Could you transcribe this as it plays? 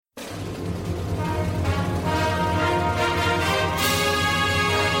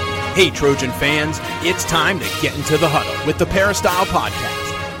Hey, Trojan fans, it's time to get into the huddle with the Peristyle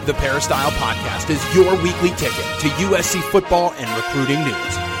Podcast. The Peristyle Podcast is your weekly ticket to USC football and recruiting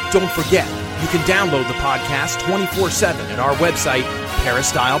news. Don't forget, you can download the podcast 24/7 at our website,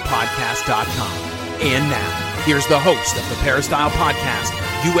 peristylepodcast.com. And now, here's the host of the Peristyle Podcast,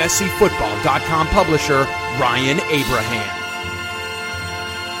 USCFootball.com publisher, Ryan Abraham.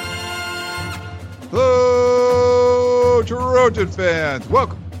 Hello, Trojan fans.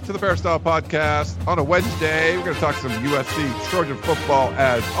 Welcome to the Peristyle Podcast. On a Wednesday, we're going to talk some USC Trojan football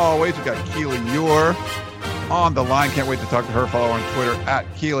as always. We've got Keely Eure on the line. Can't wait to talk to her. Follow on Twitter at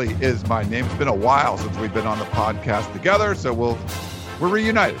Keely is my name. It's been a while since we've been on the podcast together, so we're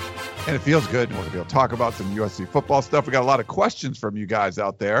reunited. And it feels good. We're going to be able to talk about some USC football stuff. We got a lot of questions from you guys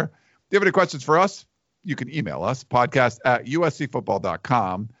out there. If you have any questions for us, you can email us,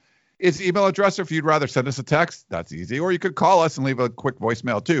 podcast@uscfootball.com. Is the email address, or if you'd rather send us a text, that's easy. Or you could call us and leave a quick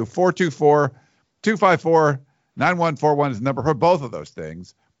voicemail too. 424-254-9141 is the number for both of those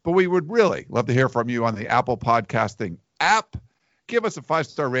things. But we would really love to hear from you on the Apple Podcasting app. Give us a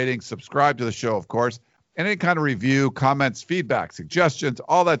 5-star rating. Subscribe to the show, of course. And any kind of review, comments, feedback, suggestions,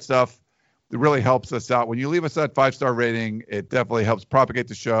 all that stuff, it really helps us out. When you leave us that 5-star rating, it definitely helps propagate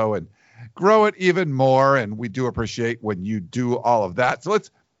the show and grow it even more. And we do appreciate when you do all of that. So let's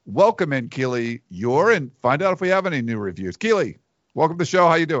welcome in Keely Eure and find out if we have any new reviews. Keely, welcome to the show.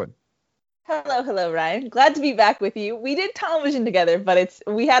 How you doing? Hello, Ryan. Glad to be back with you. We did television together, but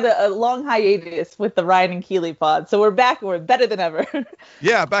we had a long hiatus with the Ryan and Keely pod, so we're back. We're better than ever.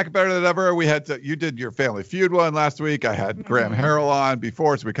 Yeah, back better than ever. You did your Family Feud one last week. I had Graham Harrell on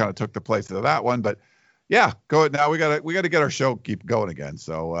before, so we kind of took the place of that one. But yeah, go ahead now. We got to get our show keep going again.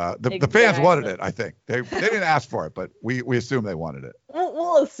 So the fans wanted it. I think they didn't ask for it, but we assume they wanted it.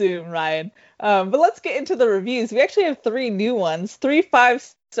 We'll assume, Ryan. But let's get into the reviews. We actually have 3 new ones, 3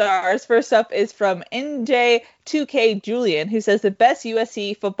 5 stars. First up is from NJ2K Julian, who says the best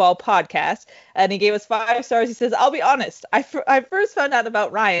USC football podcast, and he gave us 5 stars. He says, I'll be honest, I first found out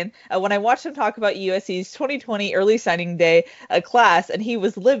about Ryan when I watched him talk about USC's 2020 early signing day class, and he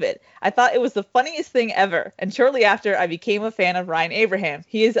was livid. I thought it was the funniest thing ever, and shortly after I became a fan of Ryan Abraham.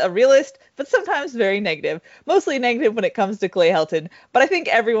 He is a realist, but sometimes very negative, mostly negative when it comes to Clay Helton, but I think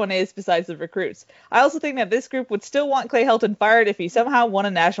everyone is besides the recruits. I also think that this group would still want Clay Helton fired if he somehow won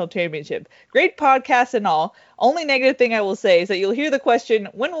a national championship. Great podcast and all. Only negative thing I will say is that you'll hear the question,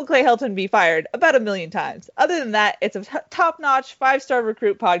 when will Clay Helton be fired, about 1,000,000 times. Other than that, it's a top-notch 5-star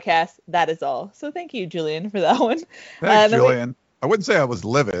recruit podcast. That is all. So thank you, Julian, for that one. Thanks, Julian. I wouldn't say I was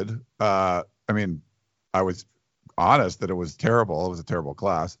livid. I was honest that it was terrible. It was a terrible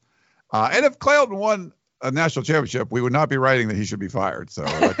class. And if Clay Helton won a national championship, we would not be writing that he should be fired. So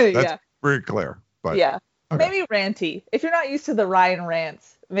that's pretty clear. But yeah. Okay. Maybe ranty. If you're not used to the Ryan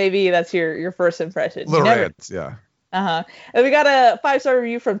rants, maybe that's your first impression. Little rants, yeah. And we got a 5-star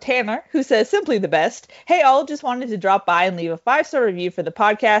review from Tanner, who says, simply the best. Hey, all, just wanted to drop by and leave a 5-star review for the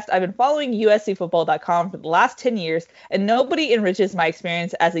podcast. I've been following USCFootball.com for the last 10 years, and nobody enriches my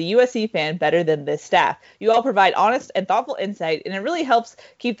experience as a USC fan better than this staff. You all provide honest and thoughtful insight, and it really helps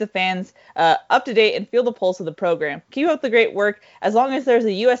keep the fans up to date and feel the pulse of the program. Keep up the great work. As long as there's a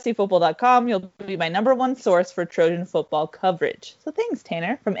USCFootball.com, you'll be my number 1 source for Trojan football coverage. So thanks,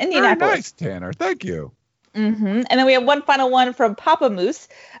 Tanner, from Indianapolis. Very nice, Tanner. Thank you. And then we have one final one from Papa Moose,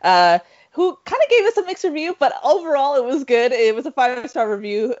 who kind of gave us a mixed review, but overall it was good. It was a 5-star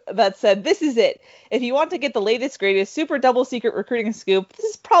review that said, this is it. If you want to get the latest, greatest, super double secret recruiting scoop, this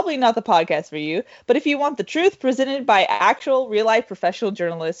is probably not the podcast for you. But if you want the truth presented by actual real-life professional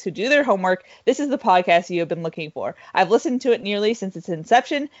journalists who do their homework, this is the podcast you have been looking for. I've listened to it nearly since its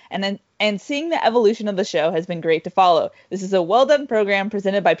inception, and seeing the evolution of the show has been great to follow. This is a well-done program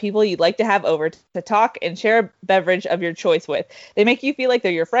presented by people you'd like to have over to talk and share a beverage of your choice with. They make you feel like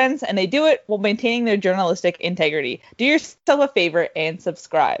they're your friends, and they do it while maintaining their journalistic integrity. Do yourself a favor and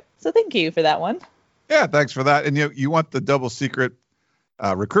subscribe. So thank you for that one. Yeah, thanks for that. And you want the double secret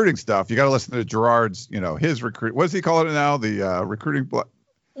recruiting stuff. You got to listen to Gerard's, his recruit. What does he call it now? The recruiting.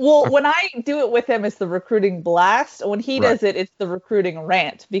 Well, when I do it with him, it's the recruiting blast. When he does it, it's the recruiting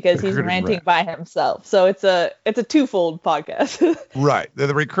rant because he's ranting by himself. So it's a twofold podcast. Right.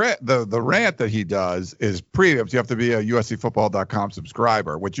 The rant that he does is premiums. You have to be a USCFootball.com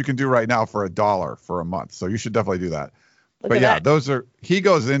subscriber, which you can do right now for $1 for a month. So you should definitely do that. He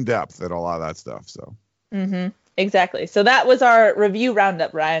goes in depth at a lot of that stuff. So. Exactly. So that was our review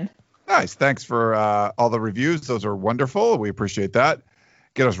roundup, Ryan. Nice. Thanks for all the reviews. Those are wonderful. We appreciate that.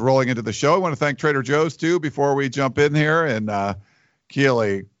 Get us rolling into the show. I want to thank Trader Joe's too before we jump in here. And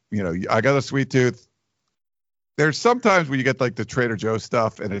Keely, I got a sweet tooth. there's sometimes when you get like the Trader Joe's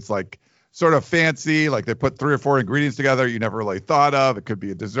stuff and it's like sort of fancy, like they put 3 or 4 ingredients together you never really thought of. It could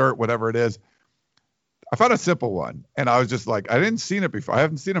be a dessert, whatever it is. I found a simple one, and I was just like, I haven't seen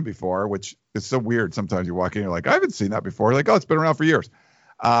them before, which is so weird. Sometimes you walk in, you're like, I haven't seen that before. Like, oh, it's been around for years.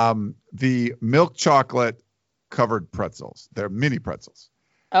 The milk chocolate covered pretzels. They're mini pretzels.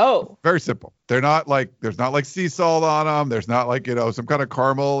 Oh, very simple. There's not like sea salt on them. There's not like, some kind of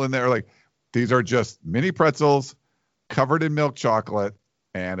caramel in there. Like, these are just mini pretzels covered in milk chocolate.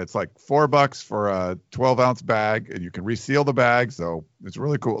 And it's like $4 for a 12-ounce bag, and you can reseal the bag. So it's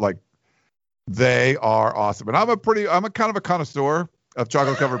really cool. Like, they are awesome. And I'm a kind of a connoisseur of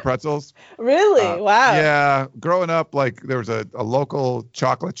chocolate covered pretzels. Really? Wow. Yeah. Growing up, like there was a local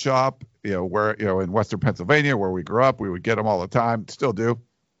chocolate shop, where, in Western Pennsylvania where we grew up, we would get them all the time, still do.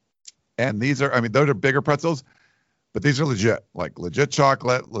 And those are bigger pretzels, but these are legit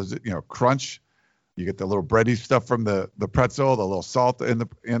chocolate, legit, crunch. You get the little bready stuff from the pretzel, the little salt in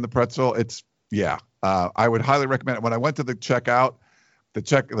the pretzel. It's, I would highly recommend it. When I went to the checkout,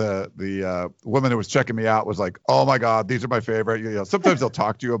 the woman who was checking me out was like, "Oh my God, these are my favorite." Sometimes they'll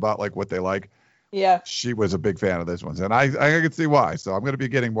talk to you about like what they like. Yeah. She was a big fan of these ones, and I can see why. So I'm going to be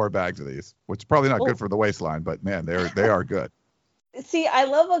getting more bags of these, which is probably not good for the waistline, but man, they are good. See, I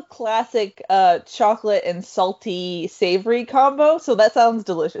love a classic chocolate and salty savory combo, so that sounds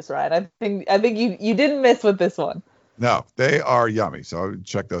delicious, Ryan. I think you didn't miss with this one. No, they are yummy, so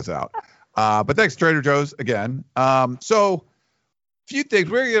check those out. But thanks, Trader Joe's again. So few things.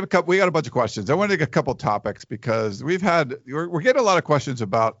 We got a bunch of questions. I want to get a couple topics because we're getting a lot of questions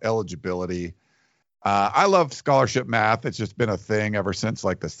about eligibility. I love scholarship math. It's just been a thing ever since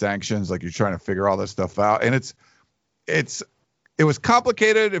like the sanctions, like you're trying to figure all this stuff out. And it was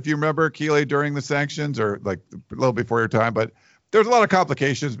complicated, if you remember, Keely, during the sanctions or like a little before your time, but there's a lot of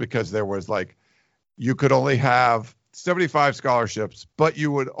complications because there was like, you could only have 75 scholarships, but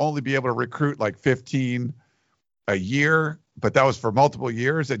you would only be able to recruit like 15 a year, but that was for multiple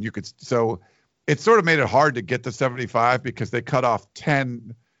years. And so it sort of made it hard to get to 75 because they cut off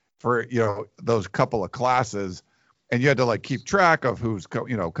 10 for, those couple of classes, and you had to like keep track of who's,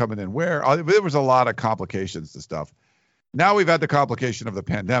 coming in where. There was a lot of complications to stuff. Now we've had the complication of the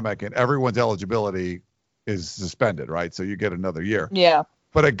pandemic and everyone's eligibility is suspended, right? So you get another year. Yeah.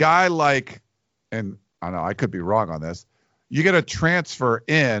 But a guy like, and I don't know, I could be wrong on this, you get a transfer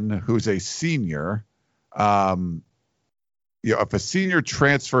in who's a senior. If a senior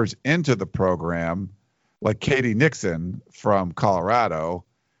transfers into the program, like Katie Nixon from Colorado,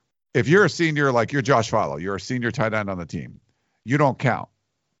 if you're a senior, like you're Josh Follow, you're a senior tight end on the team, you don't count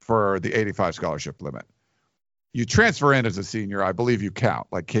for the 85 scholarship limit. You transfer in as a senior, I believe you count.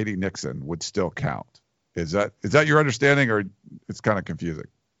 Like Katie Nixon would still count. Is that your understanding, or it's kind of confusing?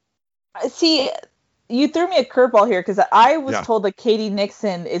 See, you threw me a curveball here because I was told that Katie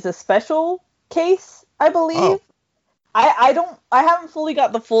Nixon is a special case, I believe. Oh. I haven't fully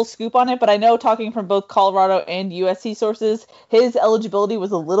got the full scoop on it, but I know, talking from both Colorado and USC sources, his eligibility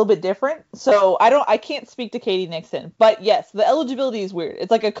was a little bit different. So I can't speak to Katie Nixon, but yes, the eligibility is weird.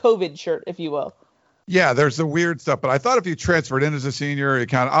 It's like a COVID shirt, if you will. Yeah, there's the weird stuff, but I thought if you transferred in as a senior,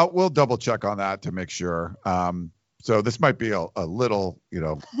 we'll double check on that to make sure. So this might be a little,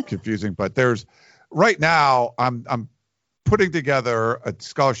 confusing, but right now I'm putting together a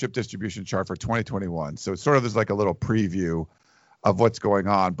scholarship distribution chart for 2021. So it's sort of like a little preview of what's going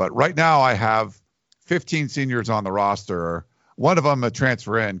on. But right now I have 15 seniors on the roster. One of them a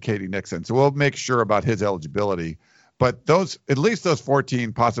transfer in, Katie Nixon. So we'll make sure about his eligibility. But at least those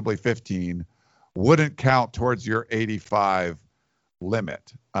 14, possibly 15, wouldn't count towards your 85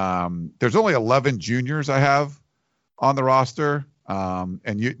 limit. There's only 11 juniors I have on the roster.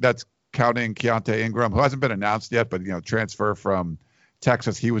 That's counting Keontae Ingram, who hasn't been announced yet, but, transfer from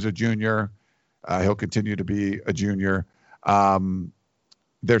Texas. He was a junior. He'll continue to be a junior.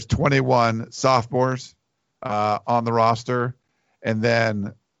 There's 21 sophomores on the roster. And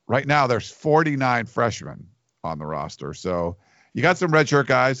then right now there's 49 freshmen on the roster. So you got some redshirt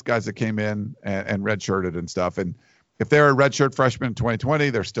guys that came in and redshirted and stuff. And if they're a redshirt freshman in 2020,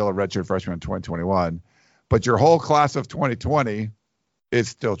 they're still a redshirt freshman in 2021. But your whole class of 2020 is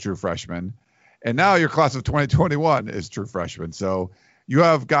still true freshmen. And now your class of 2021 is true freshmen. So you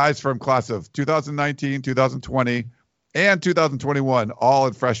have guys from class of 2019, 2020, and 2021 all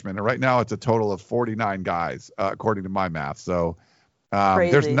in freshmen. And right now it's a total of 49 guys, according to my math. So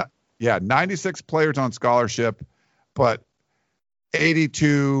there's 96 players on scholarship, but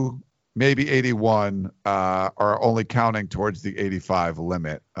 82, maybe 81 are only counting towards the 85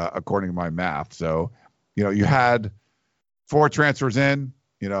 limit, according to my math. So, you had 4 transfers in,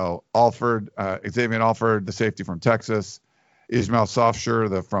 Alford, Xavier Alford, the safety from Texas, Ismail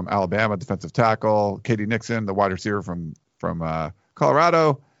Sofsher, from Alabama, defensive tackle, Katie Nixon, the wide receiver from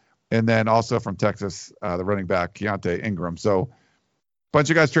Colorado, and then also from Texas, the running back Keontae Ingram. So bunch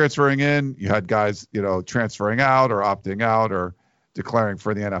of guys transferring in. You had guys, transferring out or opting out or declaring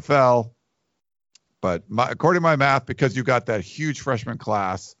for the NFL. But according to my math, because you got that huge freshman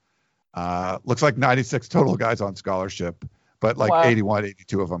class, looks like 96 total guys on scholarship, but like wow. 81,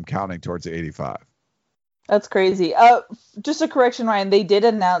 82 of them counting towards the 85. That's crazy. Just a correction, Ryan. They did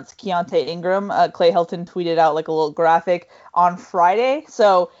announce Keontae Ingram. Clay Helton tweeted out like a little graphic on Friday.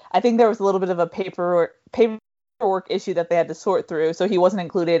 So I think there was a little bit of a paperwork issue that they had to sort through. So he wasn't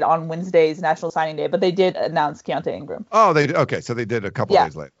included on Wednesday's National Signing Day, but they did announce Keontae Ingram. Oh, okay. So they did a couple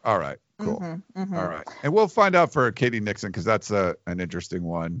days later. All right. Cool. Mm-hmm. All right. And we'll find out for Katie Nixon because that's an interesting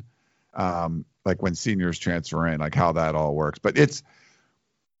one. Like when seniors transfer in, like how that all works. But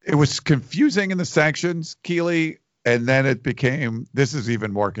it was confusing in the sanctions, Keely, and then this is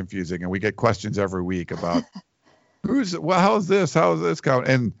even more confusing. And we get questions every week about how is this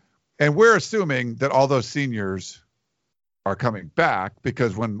going? And we're assuming that all those seniors are coming back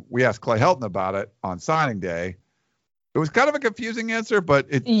because when we asked Clay Helton about it on signing day, it was kind of a confusing answer, but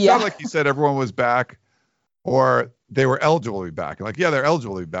it sounded like he said everyone was back or they were eligible to be back. Like, they're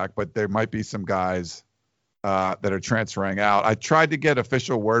eligible to be back, but there might be some guys that are transferring out. I tried to get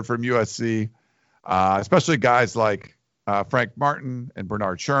official word from USC, especially guys like Frank Martin and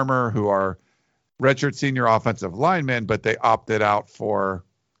Bernard Shermer, who are redshirt senior offensive linemen, but they opted out for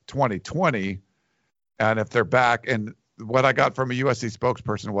 2020. And if they're back, and what I got from a USC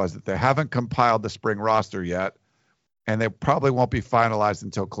spokesperson was that they haven't compiled the spring roster yet, and they probably won't be finalized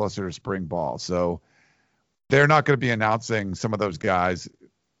until closer to spring ball. So they're not going to be announcing some of those guys.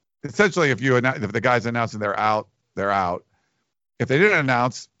 Essentially, if the guys announcing they're out, they're out. If they didn't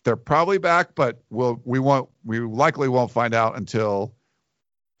announce, they're probably back, but we likely won't find out until,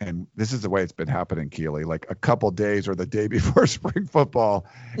 and this is the way it's been happening, Keely, like a couple days or the day before spring football,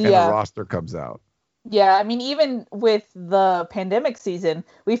 and the roster comes out. Yeah, I mean, even with the pandemic season,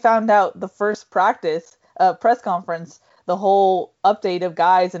 we found out the first practice press conference, the whole update of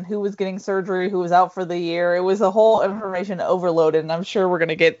guys and who was getting surgery, who was out for the year. It was a whole information overloaded, and I'm sure we're going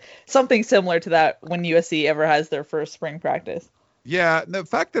to get something similar to that when USC ever has their first spring practice. Yeah, the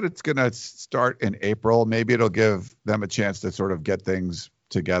fact that it's going to start in April, maybe it'll give them a chance to sort of get things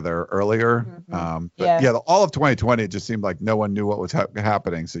together earlier. Mm-hmm. All of 2020, it just seemed like no one knew what was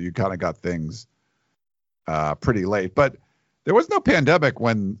happening, so you kind of got things pretty late. But there was no pandemic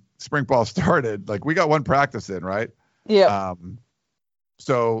when spring ball started. Like, we got one practice in, right? Yeah.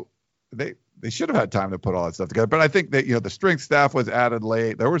 So they should have had time to put all that stuff together. But I think that, the strength staff was added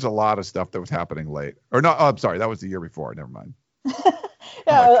late. There was a lot of stuff that was happening late. Or no, I'm sorry, that was the year before. Never mind.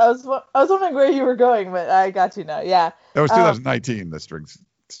 I was wondering where you were going, but I got you now. Yeah. That was 2019. The strength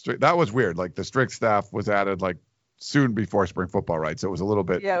that was weird. Like, the strength staff was added like soon before spring football, right? So it was a little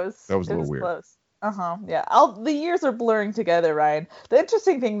bit. Yeah, that was a little weird. Close. Yeah. The years are blurring together, Ryan. The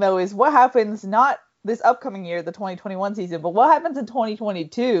interesting thing though is what happens not this upcoming year, the 2021 season, but what happens in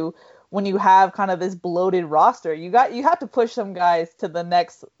 2022 when you have kind of this bloated roster? You have to push some guys to the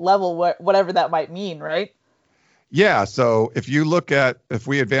next level, whatever that might mean, right? Yeah. So if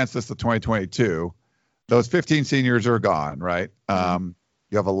we advance this to 2022, those 15 seniors are gone, right? Mm-hmm.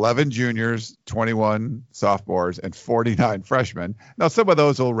 You have 11 juniors, 21 sophomores, and 49 freshmen. Now, some of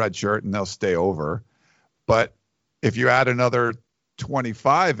those will redshirt and they'll stay over. But if you add another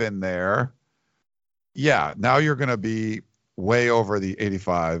 25 in there, now you're going to be way over the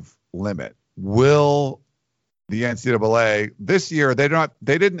 85 limit. Will the NCAA this year, they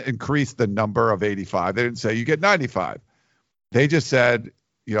didn't increase the number of 85. They didn't say you get 95. They just said,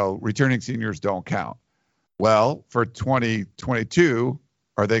 returning seniors don't count. Well, for 2022,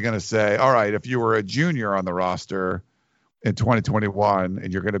 are they going to say, all right, if you were a junior on the roster in 2021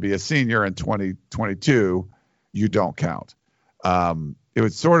 and you're going to be a senior in 2022, you don't count? It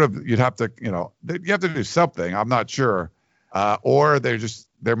would sort of, you have to do something. I'm not sure. Or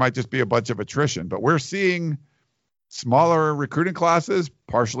there might just be a bunch of attrition, but we're seeing smaller recruiting classes,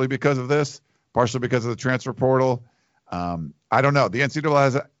 partially because of this, partially because of the transfer portal. I don't know. The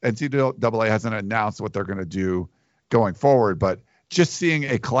NCAA hasn't announced what they're going to do going forward, but just seeing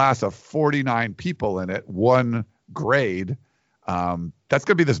a class of 49 people in it, one grade, that's going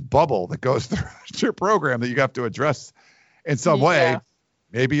to be this bubble that goes through your program that you have to address in some way.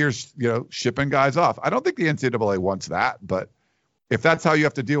 Maybe you're, shipping guys off. I don't think the NCAA wants that, but if that's how you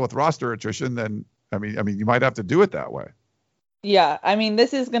have to deal with roster attrition, then I mean, you might have to do it that way. Yeah, I mean,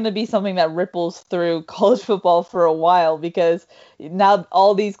 this is going to be something that ripples through college football for a while because now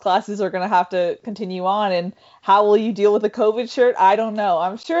all these classes are going to have to continue on. And how will you deal with a COVID shirt? I don't know.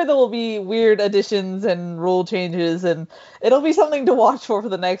 I'm sure there will be weird additions and rule changes, and it'll be something to watch for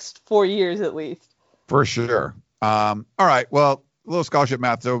the next 4 years at least. For sure. All right. Well, a little scholarship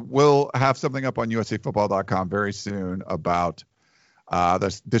math. So we'll have something up on uscfootball.com very soon about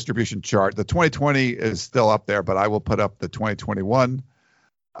the distribution chart. The 2020 is still up there, but I will put up the 2021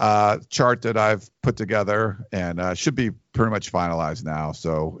 chart that I've put together, and should be pretty much finalized now.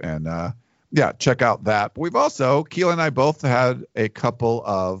 So, and yeah, check out that. But we've also, Keely and I both had a couple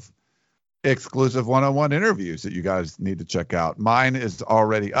of exclusive one-on-one interviews that you guys need to check out. Mine is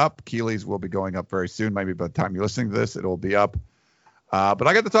already up. Keely's will be going up very soon. Maybe by the time you're listening to this, it'll be up. But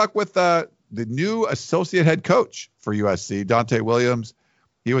I got to talk with the new associate head coach for USC, Dante Williams.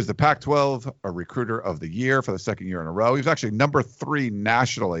 He was the Pac-12 recruiter of the year for the second year in a row. He was actually number 3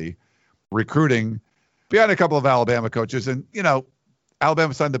 nationally recruiting behind a couple of Alabama coaches. And, you know,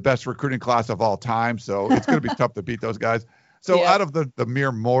 Alabama signed the best recruiting class of all time, so it's going to be tough to beat those guys. So out of the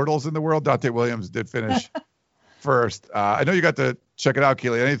mere mortals in the world, Dante Williams did finish first. I know you got to check it out,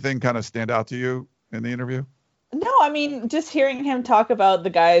 Keely. Anything kind of stand out to you in the interview? No, I mean, just hearing him talk about the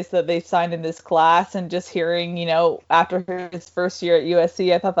guys that they signed in this class and just hearing, you know, after his first year at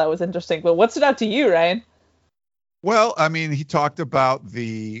USC, I thought that was interesting. But what stood out to you, Ryan? Well, I mean, he talked about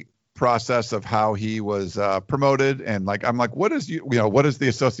the process of how he was promoted. And I'm like, what does the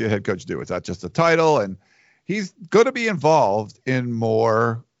associate head coach do? Is that just a title? And he's going to be involved in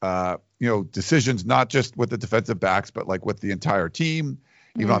more, decisions, not just with the defensive backs, but like with the entire team.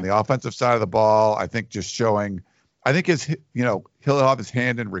 Even on the offensive side of the ball, I think just showing, I think he'll have his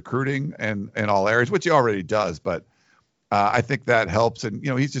hand in recruiting and in all areas, which he already does. But I think that helps. And,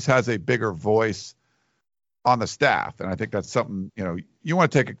 he just has a bigger voice on the staff. And I think that's something, you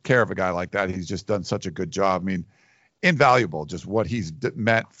want to take care of a guy like that. He's just done such a good job. I mean, invaluable, just what he's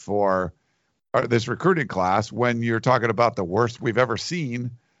meant for this recruiting class when you're talking about the worst we've ever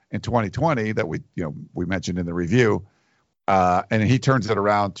seen in 2020 that we mentioned in the review. And he turns it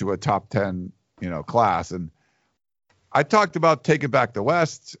around to a top 10, class. And I talked about taking back the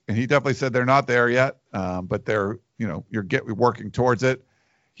West, and he definitely said they're not there yet. But they're, you're working towards it.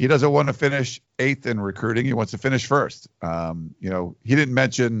 He doesn't want to finish 8th in recruiting. He wants to finish first. He didn't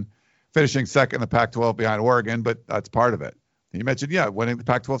mention finishing second in the Pac-12 behind Oregon, but that's part of it. He mentioned, winning the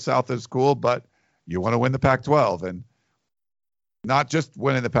Pac-12 South is cool, but you want to win the Pac-12. And not just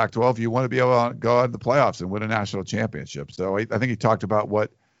winning the Pac-12, you want to be able to go out in the playoffs and win a national championship. So I think he talked about what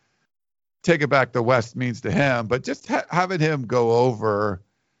taking back the West means to him, but just having him go over,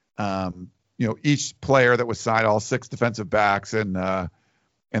 each player that was signed, all 6 defensive backs and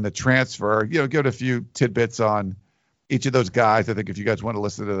the transfer, give it a few tidbits on each of those guys. I think if you guys want to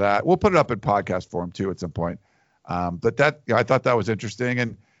listen to that, we'll put it up in podcast form too at some point. But that, I thought that was interesting.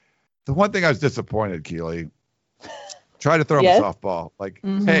 And the one thing I was disappointed, Keely, try to throw him a softball.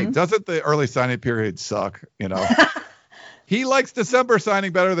 Hey, doesn't the early signing period suck? He likes December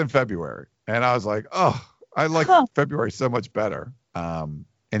signing better than February. And I was like, oh, I like February so much better. And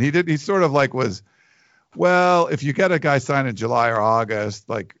he sort of was, well, if you get a guy signed in July or August,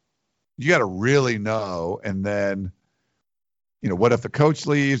 you got to really know. And then, what if the coach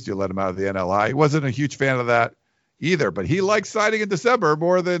leaves? Do you let him out of the NLI? He wasn't a huge fan of that either, but he likes signing in December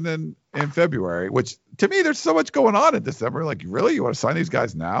more than in February, which to me, there's so much going on in December. Really, you want to sign these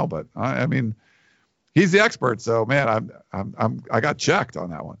guys now? But I mean, he's the expert. So man, I got checked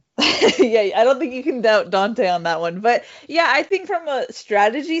on that one. Yeah, I don't think you can doubt Dante on that one. But yeah, I think from a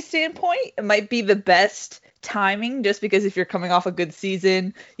strategy standpoint, it might be the best timing just because if you're coming off a good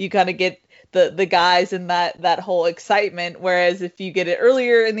season, you kind of get the guys and that whole excitement. Whereas if you get it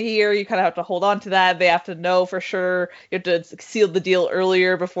earlier in the year, you kind of have to hold on to that. They have to know for sure. You have to seal the deal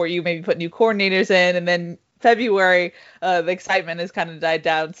earlier before you maybe put new coordinators in. And then February, the excitement has kind of died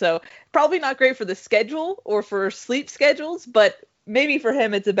down. So probably not great for the schedule or for sleep schedules, but maybe for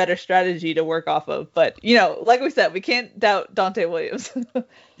him, it's a better strategy to work off of. But, like we said, we can't doubt Dante Williams.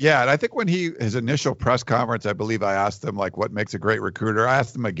 Yeah. And I think when his initial press conference, I believe I asked him what makes a great recruiter. I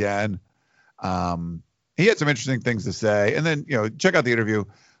asked him again. He had some interesting things to say, and then, check out the interview,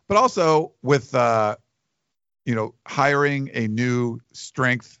 but also with, hiring a new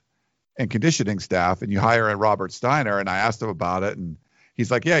strength and conditioning staff, and you hire a Robert Steiner. And I asked him about it, and he's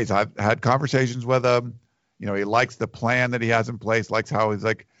like, yeah, he's had conversations with him. He likes the plan that he has in place, likes how he's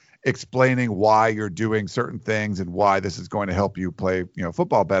explaining why you're doing certain things and why this is going to help you play,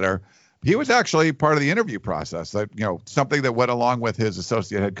 football better. He was actually part of the interview process. Something that went along with his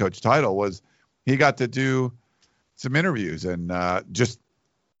associate head coach title was he got to do some interviews, and just,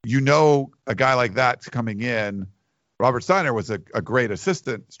 a guy like that's coming in. Robert Steiner was a great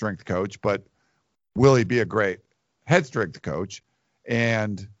assistant strength coach, but will he be a great head strength coach?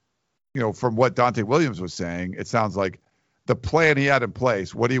 And, from what Dante Williams was saying, it sounds like the plan he had in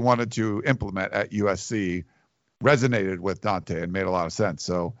place, what he wanted to implement at USC, resonated with Dante and made a lot of sense.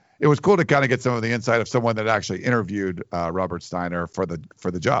 So it was cool to kind of get some of the insight of someone that actually interviewed Robert Steiner for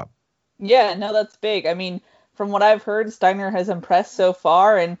the job. Yeah, no, that's big. I mean, from what I've heard, Steiner has impressed so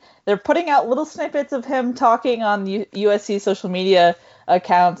far, and they're putting out little snippets of him talking on USC social media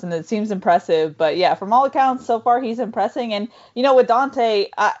accounts, and it seems impressive. But yeah, from all accounts, so far he's impressing. And, with Dante,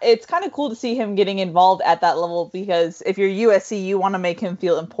 it's kind of cool to see him getting involved at that level, because if you're USC, you want to make him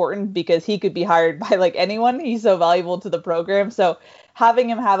feel important, because he could be hired by like anyone. He's so valuable to the program. So having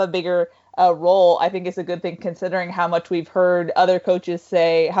him have a bigger role, I think is a good thing, considering how much we've heard other coaches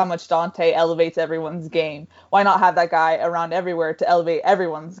say how much Dante elevates everyone's game. Why not have that guy around everywhere to elevate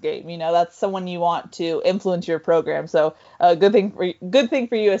everyone's game? That's someone you want to influence your program. So good thing for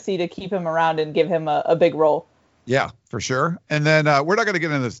USC to keep him around and give him a big role. Yeah, for sure. And then we're not going to get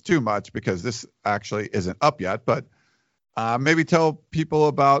into this too much because this actually isn't up yet, but maybe tell people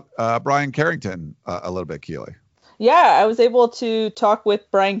about Brian Carrington a little bit, Keely. Yeah, I was able to talk with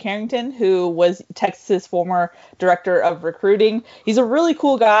Brian Carrington, who was Texas's former director of recruiting. He's a really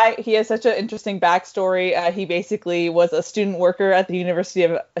cool guy. He has such an interesting backstory. He basically was a student worker at the University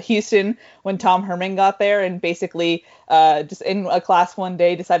of Houston when Tom Herman got there, and basically just in a class one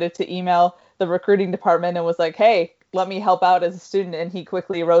day decided to email the recruiting department and was like, hey, let me help out as a student. And he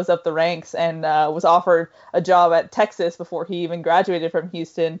quickly rose up the ranks and was offered a job at Texas before he even graduated from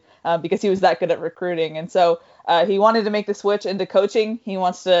Houston because he was that good at recruiting. And so he wanted to make the switch into coaching. He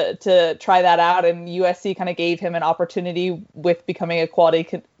wants to try that out, and USC kind of gave him an opportunity with becoming a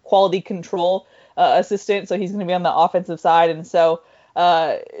quality control assistant. So he's going to be on the offensive side. And so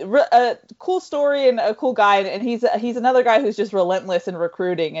a cool story and a cool guy, and he's another guy who's just relentless in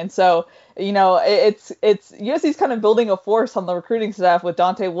recruiting. And so it's USC's kind of building a force on the recruiting staff with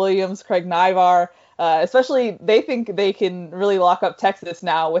Dante Williams, Craig Nivar. Especially, they think they can really lock up Texas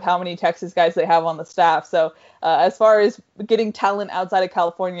now with how many Texas guys they have on the staff. So as far as getting talent outside of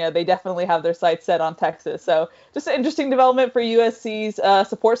California, they definitely have their sights set on Texas. So just an interesting development for USC's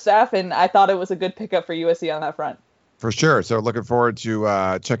support staff, and I thought it was a good pickup for USC on that front. For sure. So looking forward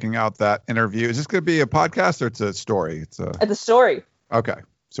to checking out that interview. Is this going to be a podcast or it's a story? It's a story. Okay.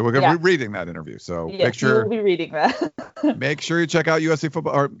 So we're going to be reading that interview. So make sure we'll be reading that. Make sure you check out USC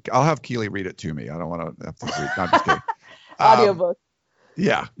football, or I'll have Keely read it to me. I don't want to have to read. No, I'm just kidding. Audiobook.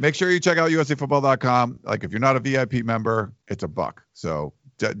 Yeah. Make sure you check out USCfootball.com. Like if you're not a VIP member, it's $1. So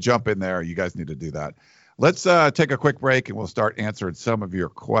jump in there. You guys need to do that. Let's take a quick break and we'll start answering some of your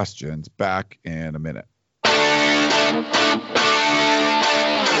questions back in a minute.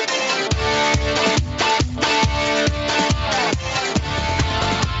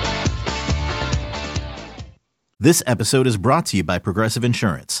 This episode is brought to you by Progressive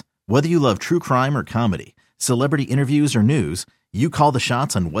Insurance. Whether you love true crime or comedy, celebrity interviews or news, you call the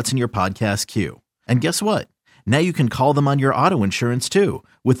shots on what's in your podcast queue. And guess what? Now you can call them on your auto insurance too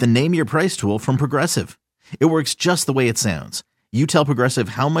with the Name Your Price tool from Progressive. It works just the way it sounds. You tell Progressive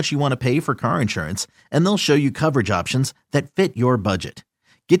how much you want to pay for car insurance, and they'll show you coverage options that fit your budget.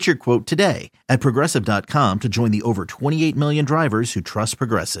 Get your quote today at Progressive.com to join the over 28 million drivers who trust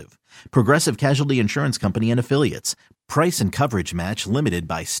Progressive. Progressive Casualty Insurance Company and Affiliates. Price and coverage match limited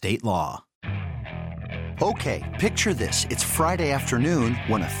by state law. Okay, picture this. It's Friday afternoon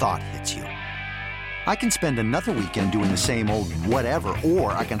when a thought hits you. I can spend another weekend doing the same old whatever,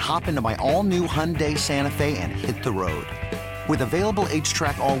 or I can hop into my all-new Hyundai Santa Fe and hit the road. With available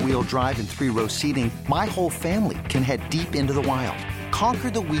H-Track all-wheel drive and 3-row seating, my whole family can head deep into the wild. Conquer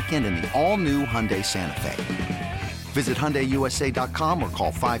the weekend in the all-new Hyundai Santa Fe. Visit HyundaiUSA.com or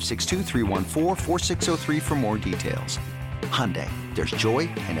call 562-314-4603 for more details. Hyundai, there's joy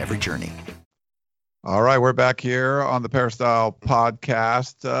in every journey. All right, we're back here on the Peristyle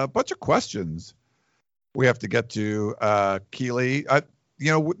Podcast. A bunch of questions we have to get to, Keely.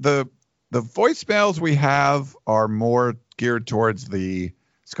 The voicemails we have are more geared towards the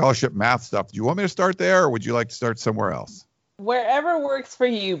scholarship math stuff. Do you want me to start there, or would you like to start somewhere else? Wherever works for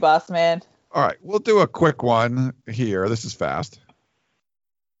you, boss man. All right, we'll do a quick one here. This is fast.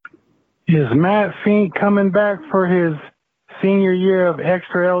 Is Matt Fink coming back for his senior year of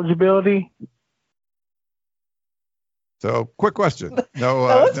extra eligibility? So, quick question.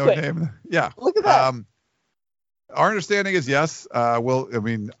 No quick. name. Yeah. Look at that. Our understanding is yes. I don't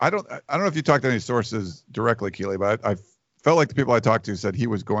know if you talked to any sources directly, Keely, but I felt like the people I talked to said he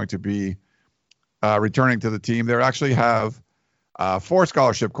was going to be returning to the team. They actually have 4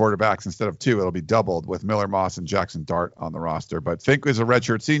 scholarship quarterbacks instead of 2. It'll be doubled with Miller Moss and Jackson Dart on the roster. But Fink is a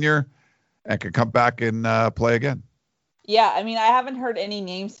redshirt senior and can come back and play again. Yeah, I mean, I haven't heard any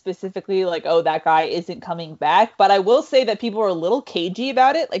names specifically like, oh, that guy isn't coming back. But I will say that people are a little cagey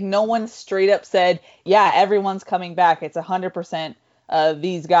about it. Like, no one straight up said, yeah, everyone's coming back. It's 100%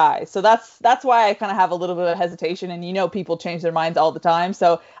 these guys. So that's why I kind of have a little bit of hesitation. And, people change their minds all the time.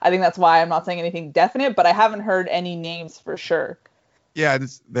 So I think that's why I'm not saying anything definite. But I haven't heard any names for sure. Yeah,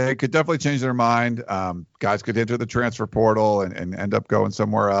 they could definitely change their mind. Guys could enter the transfer portal and end up going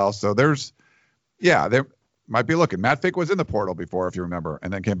somewhere else. So there might be looking. Matt Fink was in the portal before, if you remember,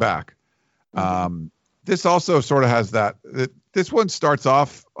 and then came back. Mm-hmm. This also sort of has that. This one starts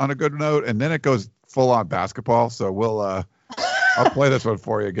off on a good note, and then it goes full on basketball. So I'll play this one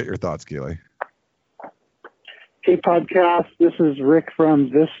for you. Get your thoughts, Keely. Hey, podcast. This is Rick from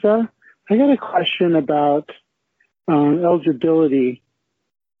Vista. I got a question about eligibility.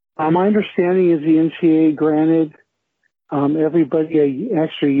 My understanding is the NCAA granted everybody an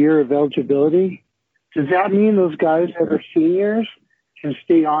extra year of eligibility. Does that mean those guys that are seniors can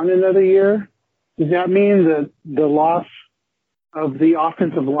stay on another year? Does that mean that the loss of the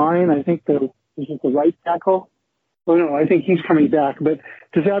offensive line, is it the right tackle? Oh, no, I think he's coming back. But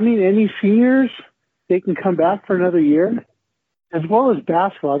does that mean any seniors, they can come back for another year? As well as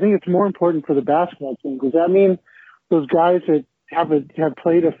basketball, I think it's more important for the basketball team. Does that mean those guys that have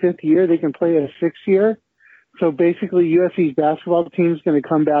played a 5th year, they can play a 6th year? So basically, USC's basketball team is going to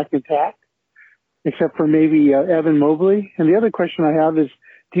come back intact, except for maybe Evan Mobley. And the other question I have is,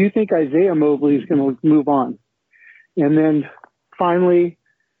 do you think Isaiah Mobley is going to move on? And then finally,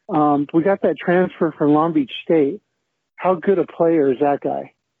 we got that transfer from Long Beach State. How good a player is that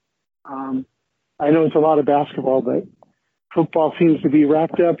guy? I know it's a lot of basketball, but football seems to be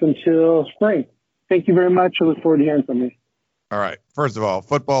wrapped up until spring. Thank you very much. I look forward to hearing from you. All right. First of all,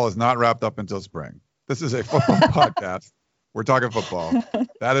 football is not wrapped up until spring. This is a football podcast. We're talking football.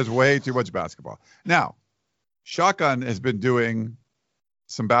 That is way too much basketball. Now, Shotgun has been doing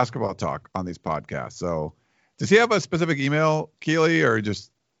some basketball talk on these podcasts. So does he have a specific email, Keely, or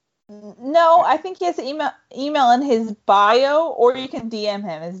just... No, I think he has an email in his bio, or you can DM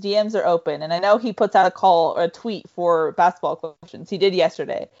him. His DMs are open. And I know he puts out a call or a tweet for basketball questions. He did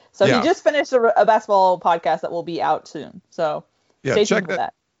yesterday. So He just finished a basketball podcast that will be out soon. So stay tuned for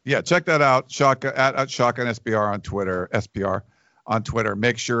that. Yeah, check that out. Shotgun at Shotgun SPR on Twitter. SPR on Twitter.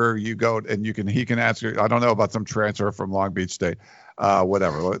 Make sure you go and he can answer. I don't know about some transfer from Long Beach State.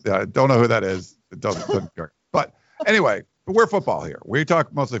 Whatever. I don't know who that is. It doesn't care. But anyway, we're football here. We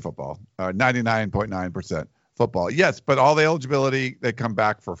talk mostly football. 99.9% football. Yes, but all the eligibility, they come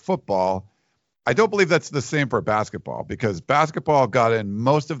back for football. I don't believe that's the same for basketball, because basketball got in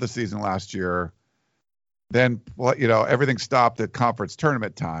most of the season last year. Then, everything stopped at conference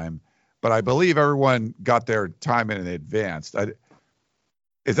tournament time. But I believe everyone got their time in advance.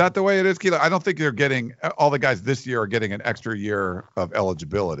 Is that the way it is, Keila? I don't think you're getting – all the guys this year are getting an extra year of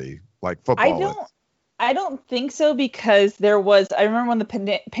eligibility like football is. I don't think so, because I remember when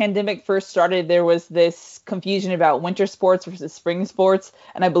the pandemic first started, there was this confusion about winter sports versus spring sports.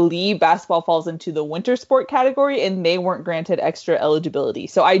 And I believe basketball falls into the winter sport category, and they weren't granted extra eligibility.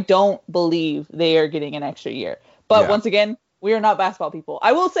 So I don't believe they are getting an extra year. But Once again, we are not basketball people.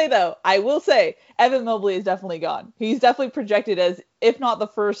 I will say Evan Mobley is definitely gone. He's definitely projected as, if not the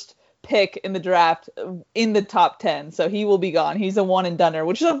first pick in the draft, in the top 10. So he will be gone. He's a one and doneer,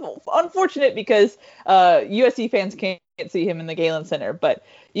 which is unfortunate because USC fans can't see him in the Galen Center. But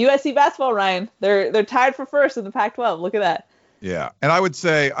USC basketball, Ryan, they're tied for first in the Pac-12. Look at that. Yeah. And I would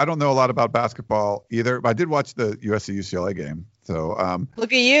say I don't know a lot about basketball either, but I did watch the USC UCLA game. So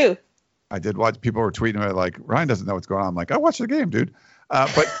look at you. I did watch. People were tweeting me like, Ryan doesn't know what's going on. I'm like, I watched the game, dude.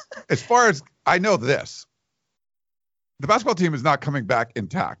 But as far as I know this, the basketball team is not coming back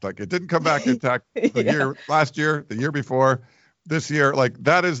intact. Like, it didn't come back intact last year, the year before, this year. Like,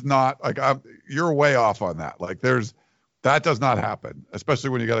 that is not like, you're way off on that. Like, that does not happen,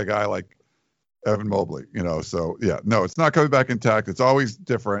 especially when you got a guy like Evan Mobley, so no, it's not coming back intact. It's always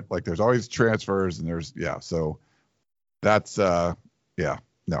different. Like, there's always transfers and so that's, no,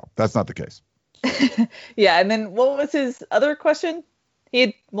 that's not the case. Yeah. And then what was his other question? He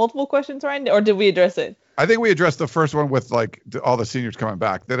had multiple questions, Ryan, or did we address it? I think we addressed the first one with like all the seniors coming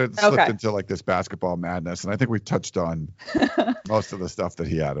back. Then it slipped into like this basketball madness, and I think we touched on most of the stuff that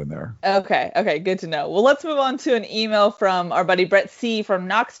he had in there. Okay, good to know. Well, let's move on to an email from our buddy Brett C. from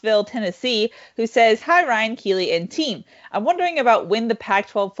Knoxville, Tennessee, who says, "Hi Ryan, Keely, and team. I'm wondering about when the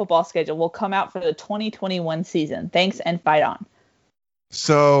Pac-12 football schedule will come out for the 2021 season. Thanks and fight on."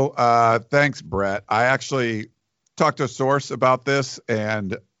 So thanks, Brett. I actually talked to a source about this,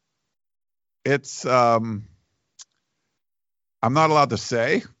 and it's I'm not allowed to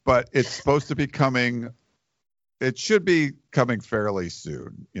say, but it's supposed to be coming. It should be coming fairly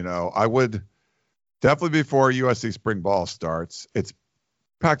soon. I would definitely before USC spring ball starts. It's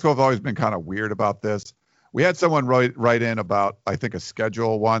Pac-12 has always been kind of weird about this. We had someone write in about, I think, a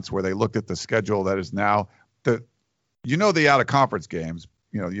schedule once where they looked at the schedule that is now the out of conference games,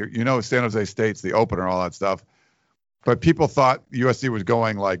 San Jose State's the opener, all that stuff. But people thought USC was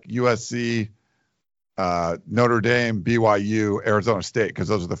going like USC, Notre Dame, BYU, Arizona State, because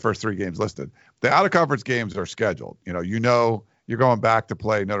those are the first three games listed. The out of conference games are scheduled. You're going back to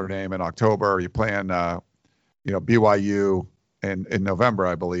play Notre Dame in October. You're playing, BYU in November,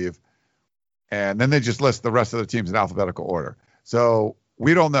 I believe. And then they just list the rest of the teams in alphabetical order. So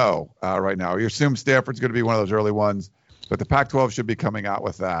we don't know right now. You assume Stanford's going to be one of those early ones, but the Pac-12 should be coming out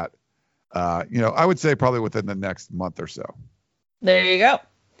with that. I would say probably within the next month or so. There you go.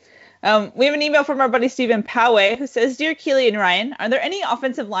 We have an email from our buddy Stephen Poway who says, Dear Keely and Ryan, are there any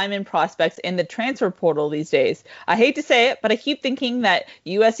offensive lineman prospects in the transfer portal these days? I hate to say it, but I keep thinking that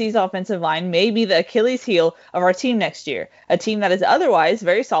USC's offensive line may be the Achilles heel of our team next year, a team that is otherwise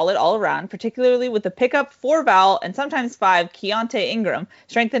very solid all around, particularly with the pickup 4 Val and sometimes 5 Keontae Ingram,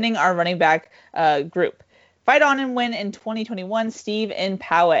 strengthening our running back group. Fight on and win in 2021, Steve in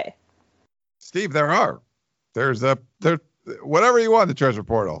Poway. Steve, there's whatever you want in the transfer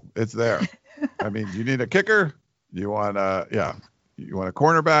portal, it's there. I mean, you need a kicker, you want a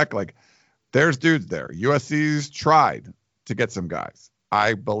cornerback, like there's dudes there. USC's tried to get some guys.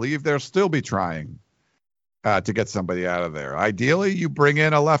 I believe they'll still be trying to get somebody out of there. Ideally, you bring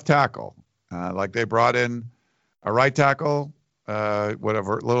in a left tackle, like they brought in a right tackle, a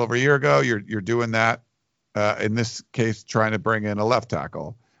little over a year ago. You're doing that. In this case, trying to bring in a left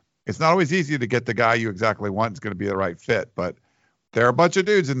tackle. It's not always easy to get the guy you exactly want is going to be the right fit, but there are a bunch of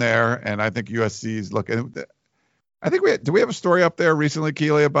dudes in there, and I think USC's looking. I think do we have a story up there recently,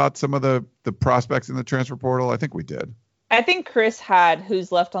 Keely, about some of the prospects in the transfer portal? I think we did. I think Chris had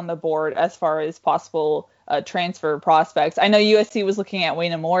who's left on the board as far as possible transfer prospects. I know USC was looking at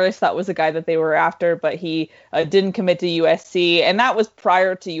Wayne Morris. That was a guy that they were after, but he didn't commit to USC. And that was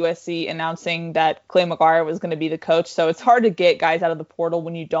prior to USC announcing that Clay McGuire was going to be the coach. So it's hard to get guys out of the portal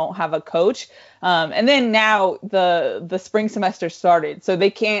when you don't have a coach. And then now the spring semester started, so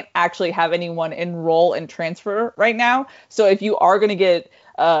they can't actually have anyone enroll and transfer right now. So if you are going to get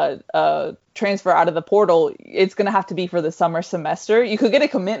transfer out of the portal, it's going to have to be for the summer semester. You could get a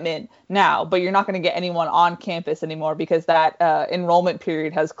commitment now, but you're not going to get anyone on campus anymore because that enrollment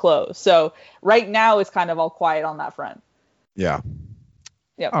period has closed. So right now it's kind of all quiet on that front. Yeah.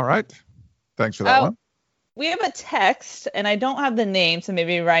 Yep. All right. Thanks for that one. We have a text, and I don't have the name, so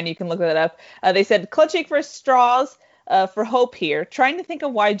maybe, Ryan, you can look that up. They said, clutching for straws for hope here, trying to think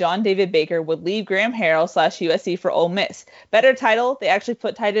of why John David Baker would leave Graham Harrell / USC for Ole Miss. Better title, they actually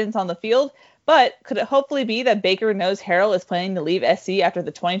put tight ends on the field, but could it hopefully be that Baker knows Harrell is planning to leave SC after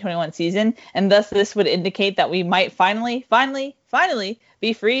the 2021 season, and thus this would indicate that we might finally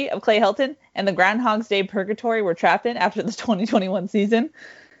be free of Clay Helton and the Groundhog's Day purgatory we're trapped in after the 2021 season?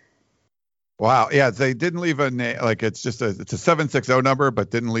 Wow. Yeah, they didn't leave a name. Like it's a 760 number, but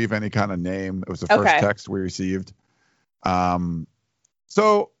didn't leave any kind of name. It was the first text we received.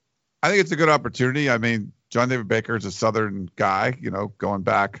 So I think it's a good opportunity. I mean, John David Baker is a Southern guy, going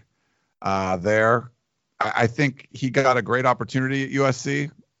back there. I think he got a great opportunity at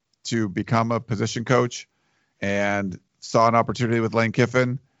USC to become a position coach and saw an opportunity with Lane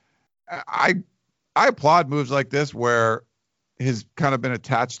Kiffin. I applaud moves like this where he's kind of been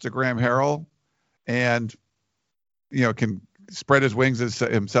attached to Graham Harrell and, can spread his wings as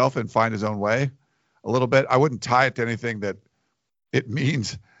himself and find his own way a little bit. I wouldn't tie it to anything that it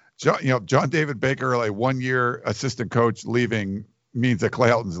means. John David Baker, like 1 year assistant coach leaving means that Clay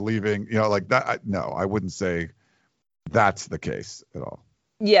Helton's leaving, like that. No, I wouldn't say that's the case at all.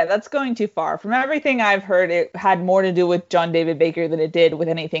 Yeah, that's going too far. From everything I've heard, it had more to do with John David Baker than it did with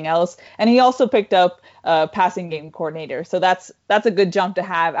anything else. And he also picked up passing game coordinator. So that's a good jump to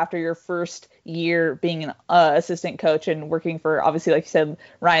have after your first year being an assistant coach and working for, obviously, like you said,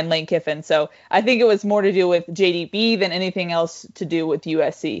 Lane Kiffin. So I think it was more to do with JDB than anything else to do with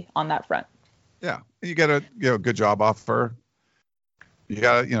USC on that front. Yeah, you get a good job offer. You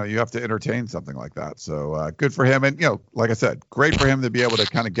got to, you have to entertain something like that. So good for him. And, like I said, great for him to be able to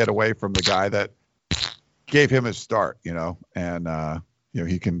kind of get away from the guy that gave him his start, and,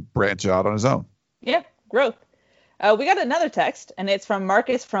 he can branch out on his own. Yeah, growth. We got another text, and it's from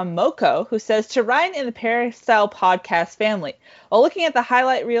Marcus from Moco, who says, to Ryan and the Peristyle podcast family, while looking at the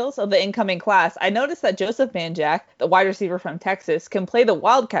highlight reels of the incoming class, I noticed that Joseph Manjack, the wide receiver from Texas, can play the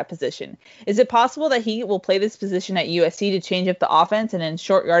wildcat position. Is it possible that he will play this position at USC to change up the offense and in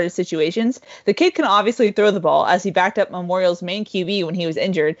short yardage situations? The kid can obviously throw the ball, as he backed up Memorial's main QB when he was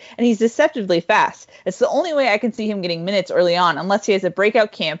injured, and he's deceptively fast. It's the only way I can see him getting minutes early on, unless he has a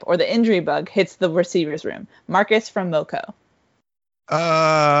breakout camp or the injury bug hits the receiver's room. Marcus from Moco.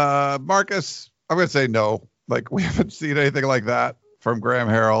 Marcus, I'm going to say no. Like, we haven't seen anything like that from Graham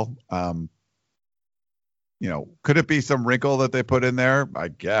Harrell. Could it be some wrinkle that they put in there? I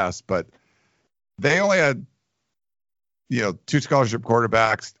guess, but they only had, 2 scholarship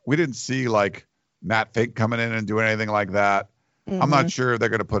quarterbacks. We didn't see like Matt Fink coming in and doing anything like that. I'm not sure they're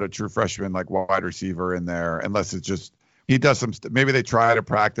going to put a true freshman like wide receiver in there unless it's just he does some. Maybe they try to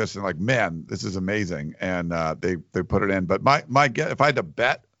practice and like, man, this is amazing, and they put it in. But my guess, if I had to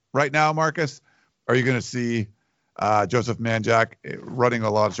bet right now, Marcus, are you going to see Joseph Manjack running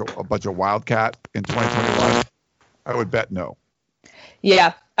a bunch of wildcat in 2021? I would bet no.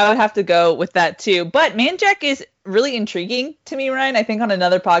 Yeah, I would have to go with that too. But Manjack is really intriguing to me, Ryan. I think on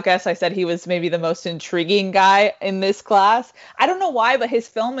another podcast I said he was maybe the most intriguing guy in this class. I don't know why, but his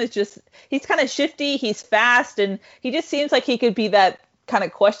film is just, he's kind of shifty, he's fast, and he just seems like he could be that kind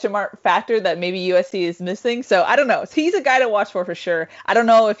of question mark factor that maybe USC is missing. So I don't know. He's a guy to watch for sure. I don't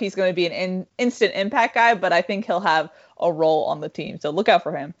know if he's going to be an instant impact guy, but I think he'll have a role on the team. So look out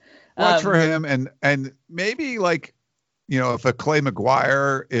for him. Watch for him, and maybe like, if a Clay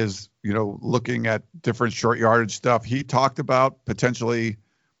McGuire is, looking at different short yardage stuff, he talked about potentially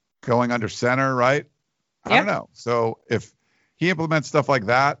going under center, right? I don't know. So if he implements stuff like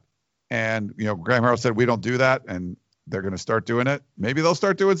that, and, Graham Harrell said we don't do that, and they're going to start doing it, maybe they'll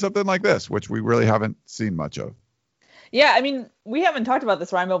start doing something like this, which we really haven't seen much of. Yeah, I mean, we haven't talked about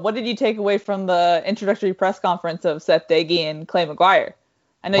this, Ryan, but what did you take away from the introductory press conference of Seth Doege and Clay McGuire?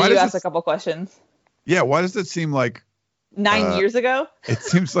 I know you asked a couple questions. Yeah, why does it seem like 9 years ago? It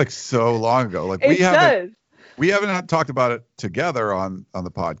seems like so long ago. Like we haven't talked about it together on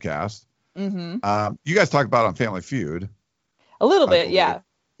the podcast. Mm-hmm. You guys talked about it on Family Feud. A little bit, yeah.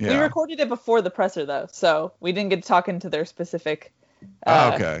 We recorded it before the presser, though, so we didn't get to talk into their specific.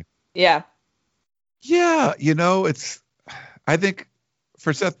 Okay. Yeah. Yeah, I think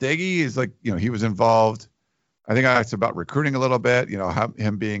for Seth Doege, is like, he was involved. I think I asked about recruiting a little bit,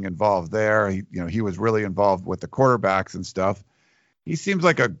 him being involved there. He was really involved with the quarterbacks and stuff. He seems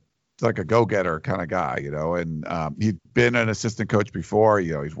like a go-getter kind of guy, and he'd been an assistant coach before.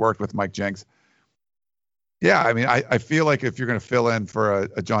 He's worked with Mike Jenks. Yeah, I mean, I feel like if you're going to fill in for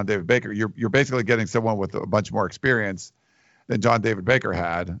a John David Baker, you're basically getting someone with a bunch more experience than John David Baker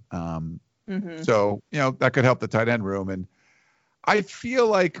had. So, that could help the tight end room. And I feel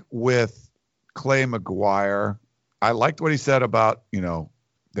like with Clay McGuire, I liked what he said about,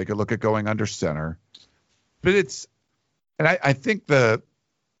 they could look at going under center. But I think the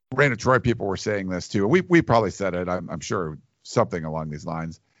Rain of Troy people were saying this too. We probably said it. I'm sure something along these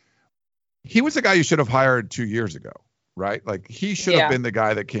lines. He was the guy you should have hired 2 years ago, right? Like he should have been the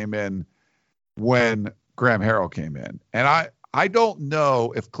guy that came in when Graham Harrell came in. And I don't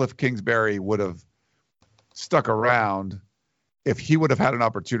know if Cliff Kingsbury would have stuck around if he would have had an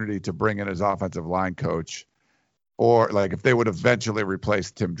opportunity to bring in his offensive line coach, or like if they would have eventually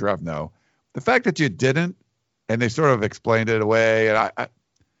replaced Tim Drevno. The fact that you didn't, and they sort of explained it away, and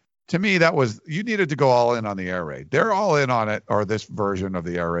to me, that was, you needed to go all in on the air raid. They're all in on it, or this version of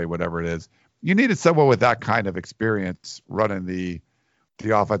the air raid, whatever it is. You needed someone with that kind of experience running the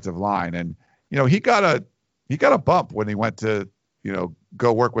offensive line. And, he got a bump when he went to,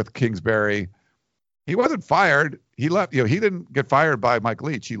 go work with Kingsbury. He wasn't fired. He left, he didn't get fired by Mike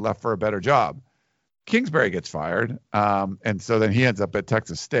Leach. He left for a better job. Kingsbury gets fired. And so then he ends up at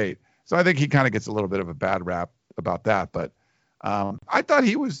Texas State. So I think he kind of gets a little bit of a bad rap about that. But I thought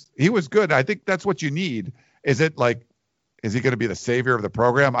he was good. I think that's what you need. Is he going to be the savior of the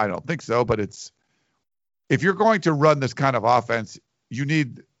program? I don't think so. But if you're going to run this kind of offense, you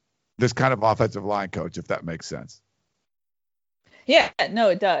need this kind of offensive line coach, if that makes sense. Yeah, no,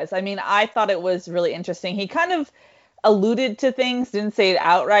 it does. I mean, I thought it was really interesting. He kind of, alluded to things, didn't say it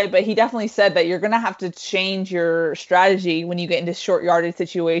outright, but he definitely said that you're going to have to change your strategy when you get into short yardage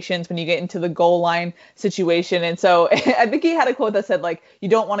situations, when you get into the goal line situation. And so I think he had a quote that said, like, you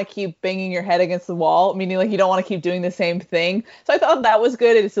don't want to keep banging your head against the wall, meaning like you don't want to keep doing the same thing. So I thought that was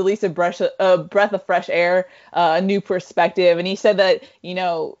good. It's at least a breath of fresh air, a new perspective. And he said that, you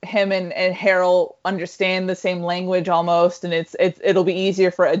know, him and Harrell understand the same language almost, and it'll be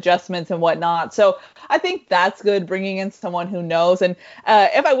easier for adjustments and whatnot. So I think that's good, bringing in someone who knows. And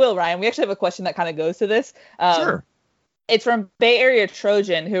if I will, Ryan, we actually have a question that kind of goes to this. Sure. It's from Bay Area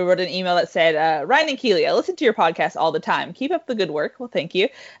Trojan, who wrote an email that said, Ryan and Keely, I listen to your podcast all the time. Keep up the good work. Well, thank you.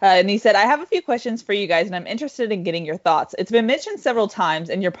 And he said, I have a few questions for you guys, and I'm interested in getting your thoughts. It's been mentioned several times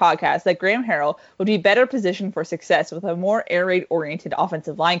in your podcast that Graham Harrell would be better positioned for success with a more air raid oriented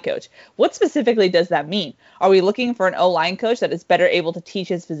offensive line coach. What specifically does that mean? Are we looking for an O-line coach that is better able to teach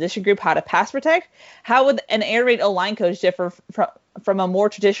his position group how to pass protect? How would an air raid O-line coach differ from a more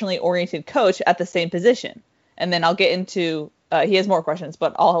traditionally oriented coach at the same position? And then I'll get into, he has more questions,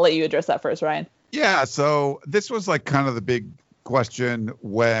 but I'll let you address that first, Ryan. Yeah, so this was like kind of the big question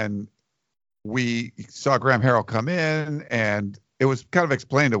when we saw Graham Harrell come in, and it was kind of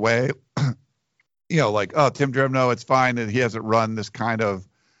explained away, you know, like, oh, Tim Drevno, it's fine that he hasn't run this kind of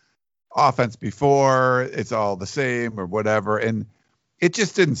offense before. It's all the same or whatever. And it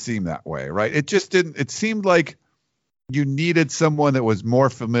just didn't seem that way, right? It seemed like you needed someone that was more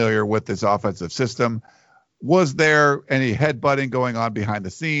familiar with this offensive system. Was there any headbutting going on behind the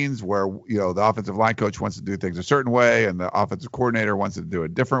scenes where, you know, the offensive line coach wants to do things a certain way and the offensive coordinator wants to do it a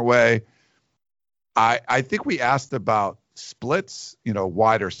different way? I think we asked about splits, you know,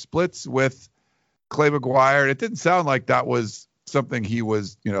 wider splits with Clay McGuire. It didn't sound like that was something he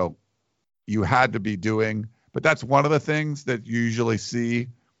was, you know, you had to be doing. But that's one of the things that you usually see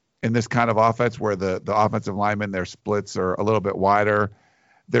in this kind of offense where the offensive linemen, their splits are a little bit wider.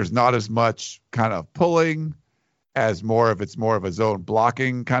 There's not as much kind of pulling as it's more of a zone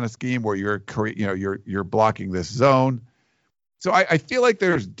blocking kind of scheme where you're blocking this zone. So I feel like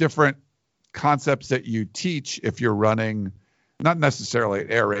there's different concepts that you teach if you're running, not necessarily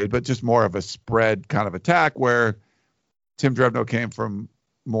an air raid, but just more of a spread kind of attack where Tim Drevno came from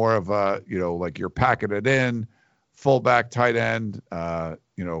more of a, you know, like you're packing it in, fullback, tight end,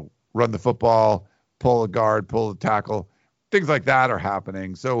 you know, run the football, pull a guard, pull the tackle. Things like that are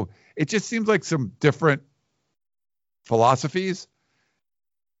happening. So it just seems like some different philosophies.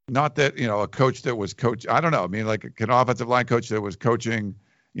 Not that, you know, a coach that was I don't know. I mean, like an offensive line coach that was coaching,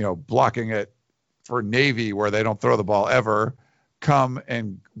 you know, blocking it for Navy where they don't throw the ball ever, come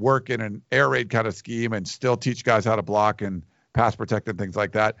and work in an air raid kind of scheme and still teach guys how to block and pass protect and things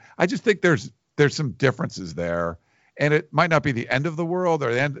like that. I just think there's some differences there. And it might not be the end of the world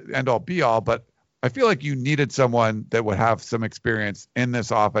or the end all be all, but I feel like you needed someone that would have some experience in this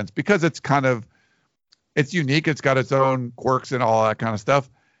offense because it's unique. It's got its own quirks and all that kind of stuff.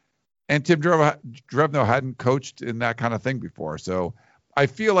 And Tim Drevno hadn't coached in that kind of thing before. So I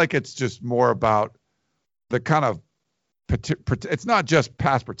feel like it's just more about the kind of, it's not just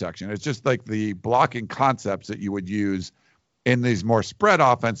pass protection. It's just like the blocking concepts that you would use in these more spread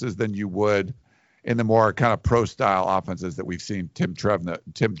offenses than you would in the more kind of pro style offenses that we've seen Tim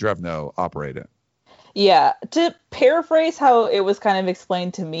Drevno operate in. Yeah, to paraphrase how it was kind of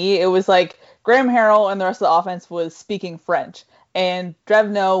explained to me, it was like Graham Harrell and the rest of the offense was speaking French, and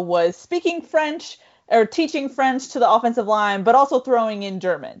Drevno was speaking French or teaching French to the offensive line, but also throwing in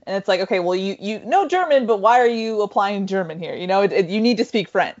German. And it's like, okay, well, you know German, but why are you applying German here? You know, you need to speak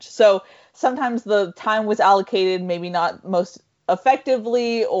French. So sometimes the time was allocated, maybe not most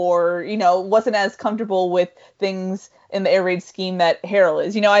effectively, or, you know, wasn't as comfortable with things in the air raid scheme that Harrell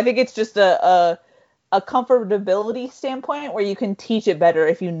is. You know, I think it's just a comfortability standpoint where you can teach it better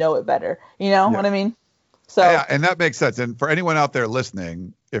if you know it better. You know what I mean? So yeah, and that makes sense. And for anyone out there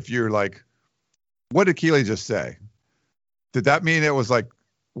listening, if you're like, what did Keely just say? Did that mean it was like,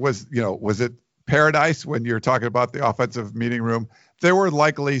 was it paradise when you're talking about the offensive meeting room? There were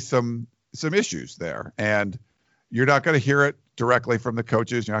likely some issues there, and you're not going to hear it directly from the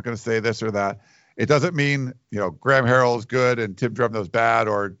coaches. You're not going to say this or that. It doesn't mean, you know, Graham Harrell's good and Tim Drevno's bad,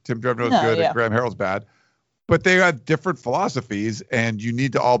 or Tim Drevno's good and Graham Harrell's bad. But they had different philosophies, and you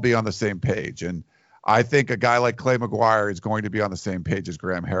need to all be on the same page. And I think a guy like Clay McGuire is going to be on the same page as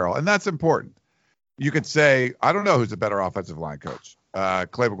Graham Harrell, and that's important. You could say, I don't know who's a better offensive line coach,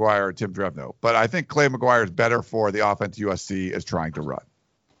 Clay McGuire or Tim Drevno, but I think Clay McGuire is better for the offense USC is trying to run.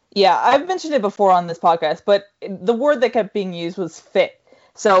 Yeah, I've mentioned it before on this podcast, but the word that kept being used was fit.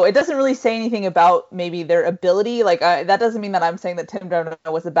 So it doesn't really say anything about maybe their ability. Like that doesn't mean that I'm saying that Tim Darnold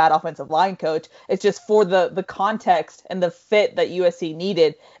was a bad offensive line coach. It's just for the context and the fit that USC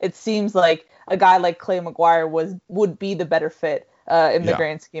needed. It seems like a guy like Clay McGuire would be the better fit in the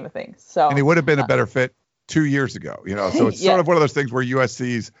grand scheme of things. So and he would have been a better fit 2 years ago. So it's sort of one of those things where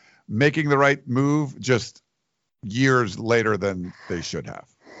USC's making the right move just years later than they should have.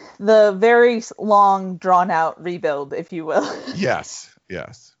 The very long, drawn-out rebuild, if you will. Yes.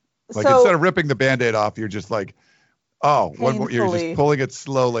 Like instead of ripping the Band-Aid off, you're just like, one more. You're just pulling it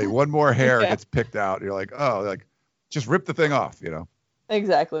slowly. One more hair gets picked out. You're like, just rip the thing off.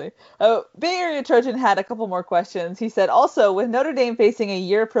 Exactly. Bay Area Trojan had a couple more questions. He said, also, with Notre Dame facing a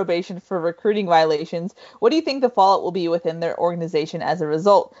year of probation for recruiting violations, what do you think the fallout will be within their organization as a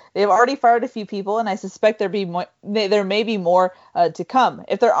result? They have already fired a few people, and I suspect there may be more to come.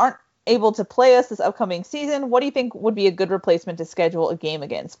 If they aren't able to play us this upcoming season, what do you think would be a good replacement to schedule a game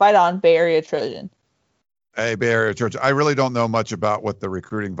against? Fight on, Bay Area Trojan. Hey, Bay Area Trojan. I really don't know much about what the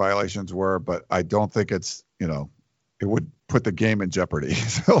recruiting violations were, but I don't think it's, it would put the game in jeopardy.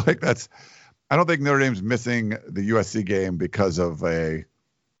 So I don't think Notre Dame's missing the USC game because of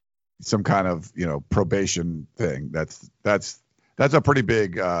some kind of, probation thing. That's a pretty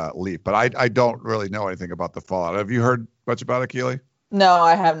big leap, but I don't really know anything about the fallout. Have you heard much about it, Keely? No,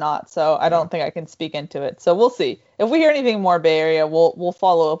 I have not. So I don't think I can speak into it. So we'll see. If we hear anything more Bay Area, we'll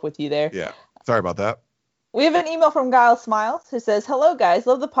follow up with you there. Yeah. Sorry about that. We have an email from Guile Smiles who says, hello, guys.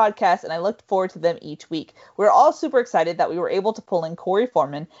 Love the podcast, and I look forward to them each week. We're all super excited that we were able to pull in Corey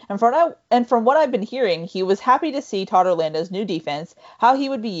Foreman. And from what I've been hearing, he was happy to see Todd Orlando's new defense, how he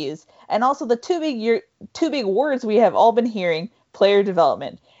would be used, and also the two big words we have all been hearing, player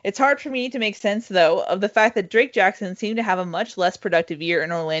development. It's hard for me to make sense, though, of the fact that Drake Jackson seemed to have a much less productive year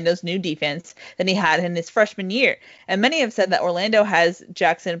in Orlando's new defense than he had in his freshman year, and many have said that Orlando has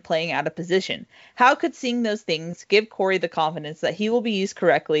Jackson playing out of position. How could seeing those things give Corey the confidence that he will be used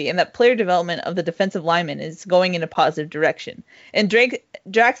correctly and that player development of the defensive lineman is going in a positive direction? In Drake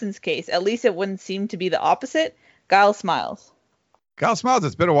Jackson's case, at least it wouldn't seem to be the opposite. Guile Smiles. Guile Smiles,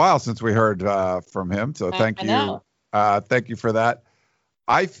 it's been a while since we heard from him, so thank you. Thank you for that.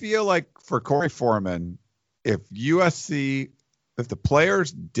 I feel like for Corey Foreman, if the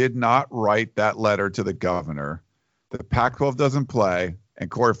players did not write that letter to the governor, the Pac-12 doesn't play,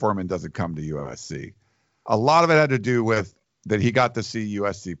 and Corey Foreman doesn't come to USC. A lot of it had to do with that he got to see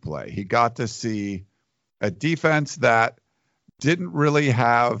USC play. He got to see a defense that didn't really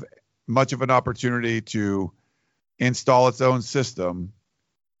have much of an opportunity to install its own system,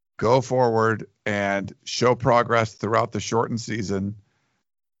 go forward, and show progress throughout the shortened season,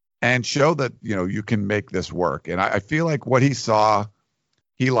 and show that, you can make this work. And I feel like what he saw,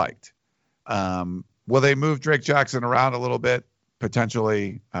 he liked. Will they move Drake Jackson around a little bit?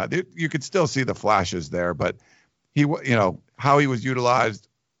 Potentially. You could still see the flashes there, but how he was utilized,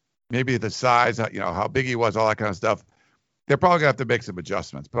 maybe the size, how big he was, all that kind of stuff. They're probably gonna have to make some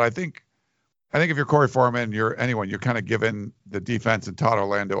adjustments. But I think if you're Corey Foreman, you're kind of giving the defense and Todd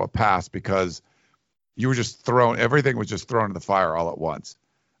Orlando a pass because you were just everything was just thrown in the fire all at once.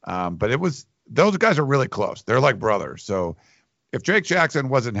 But those guys are really close. They're like brothers. So if Drake Jackson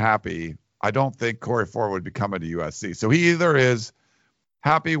wasn't happy, I don't think Corey Foreman would be coming to USC. So he either is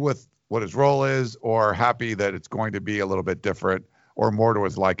happy with what his role is or happy that it's going to be a little bit different or more to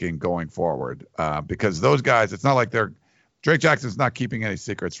his liking going forward. Because those guys, it's not like Drake Jackson's not keeping any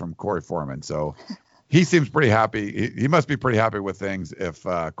secrets from Corey Foreman. So he seems pretty happy. He must be pretty happy with things if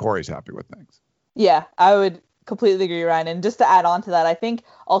Corey's happy with things. Yeah, I would completely agree, Ryan. And just to add on to that, I think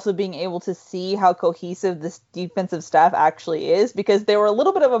also being able to see how cohesive this defensive staff actually is, because they were a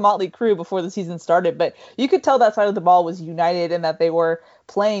little bit of a motley crew before the season started, but you could tell that side of the ball was united and that they were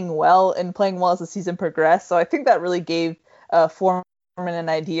playing well as the season progressed. So I think that really gave Foreman an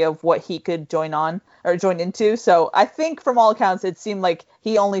idea of what he could join into. So I think from all accounts, it seemed like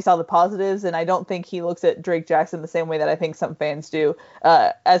he only saw the positives, and I don't think he looks at Drake Jackson the same way that I think some fans do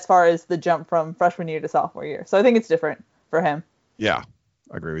as far as the jump from freshman year to sophomore year. So I think it's different for him. Yeah,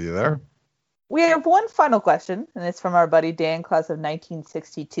 I agree with you there. We have one final question, and it's from our buddy Dan, class of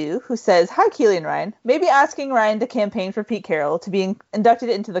 1962, who says, hi, Keely and Ryan. Maybe asking Ryan to campaign for Pete Carroll to be inducted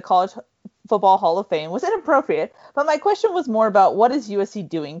into the College Football Hall of Fame was inappropriate, but my question was more about what is USC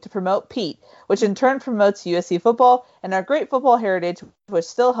doing to promote Pete, which in turn promotes USC football and our great football heritage, which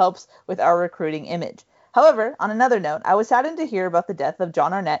still helps with our recruiting image. However, on another note, I was saddened to hear about the death of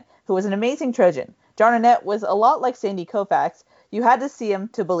John Arnett, who was an amazing Trojan. John Arnett was a lot like Sandy Koufax. You had to see him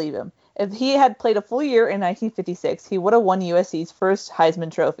to believe him. If he had played a full year in 1956, he would have won USC's first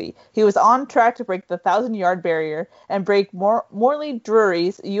Heisman Trophy. He was on track to break the 1,000-yard barrier and break Morley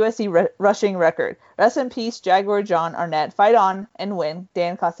Drury's USC rushing record. Rest in peace, Jaguar John Arnett. Fight on and win.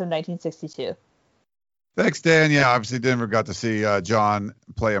 Dan, class of 1962. Thanks, Dan. Yeah, obviously never got to see John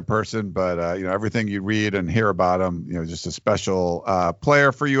play in person, but everything you read and hear about him, just a special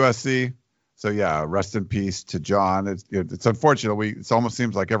player for USC. So yeah, rest in peace to John. It's unfortunate. It almost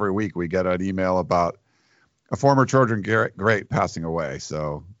seems like every week we get an email about a former Trojan great passing away.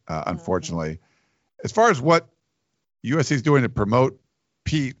 So unfortunately, as far as what USC is doing to promote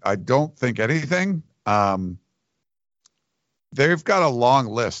Pete, I don't think anything. They've got a long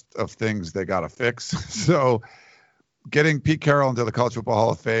list of things they got to fix. So getting Pete Carroll into the College Football Hall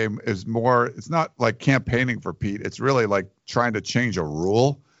of Fame is more, it's not like campaigning for Pete. It's really like trying to change a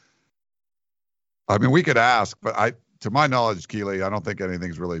rule. I mean, we could ask, but to my knowledge, Keely, I don't think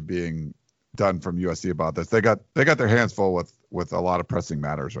anything's really being done from USC about this. They got their hands full with a lot of pressing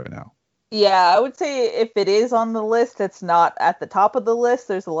matters right now. Yeah, I would say if it is on the list, it's not at the top of the list.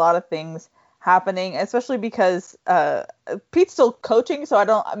 There's a lot of things happening, especially because Pete's still coaching,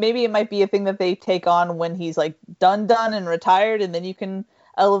 so maybe it might be a thing that they take on when he's like done and retired, and then you can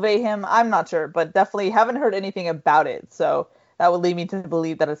elevate him. I'm not sure, but definitely haven't heard anything about it. So that would lead me to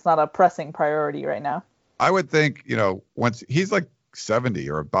believe that it's not a pressing priority right now. I would think, once he's like 70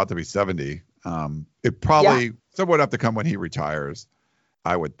 or about to be 70, it probably some would have to come when he retires,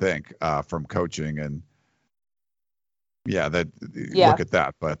 I would think, from coaching. And look at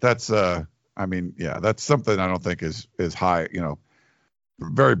that. But that's, that's something I don't think is high,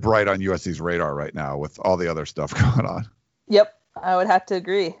 very bright on USC's radar right now with all the other stuff going on. Yep, I would have to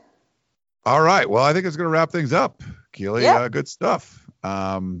agree. All right. Well, I think it's going to wrap things up. Keely, good stuff.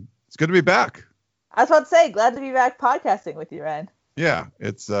 It's good to be back. I was about to say, glad to be back podcasting with you, Ryan. Yeah,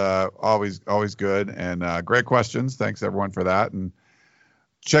 it's always good, and great questions. Thanks everyone for that. And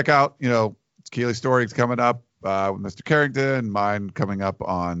check out, Keely's stories coming up with Mr. Carrington, mine coming up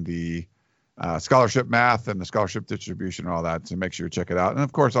on the scholarship math and the scholarship distribution and all that. So make sure you check it out. And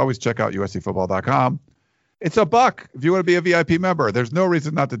of course, always check out USCfootball.com. It's $1 if you want to be a VIP member. There's no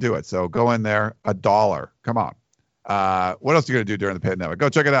reason not to do it. So go in there, $1. Come on. What else are you going to do during the pandemic? Go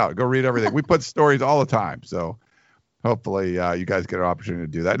check it out. Go read everything. We put stories all the time. So hopefully you guys get an opportunity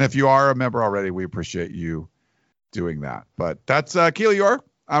to do that. And if you are a member already, we appreciate you doing that. But that's Keely York.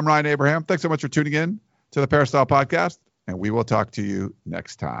 I'm Ryan Abraham. Thanks so much for tuning in to the Peristyle Podcast, and we will talk to you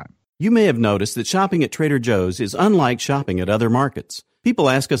next time. You may have noticed that shopping at Trader Joe's is unlike shopping at other markets. People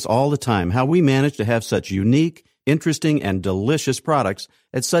ask us all the time how we manage to have such unique, interesting, and delicious products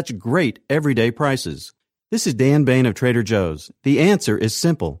at such great everyday prices. This is Dan Bain of Trader Joe's. The answer is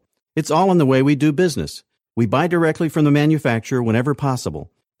simple. It's all in the way we do business. We buy directly from the manufacturer whenever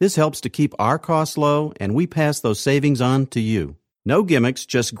possible. This helps to keep our costs low, and we pass those savings on to you. No gimmicks,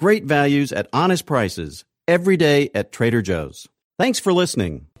 just great values at honest prices. Every day at Trader Joe's. Thanks for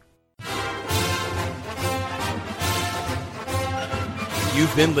listening.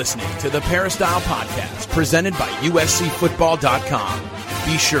 You've been listening to the Peristyle Podcast, presented by USCFootball.com.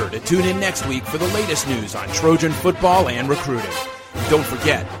 Be sure to tune in next week for the latest news on Trojan football and recruiting. Don't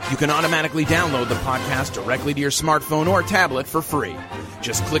forget, you can automatically download the podcast directly to your smartphone or tablet for free.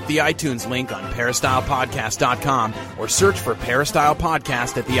 Just click the iTunes link on peristylepodcast.com or search for Peristyle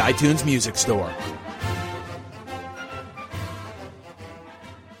Podcast at the iTunes Music Store.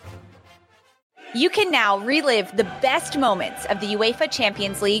 You can now relive the best moments of the UEFA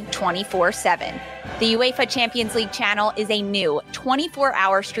Champions League 24/7. The UEFA Champions League channel is a new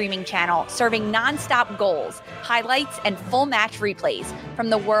 24-hour streaming channel serving non-stop goals, highlights, and full match replays from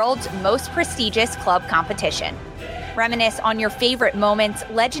the world's most prestigious club competition. Reminisce on your favorite moments,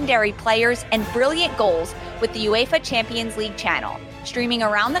 legendary players, and brilliant goals with the UEFA Champions League channel, streaming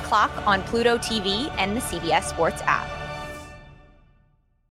around the clock on Pluto TV and the CBS Sports app.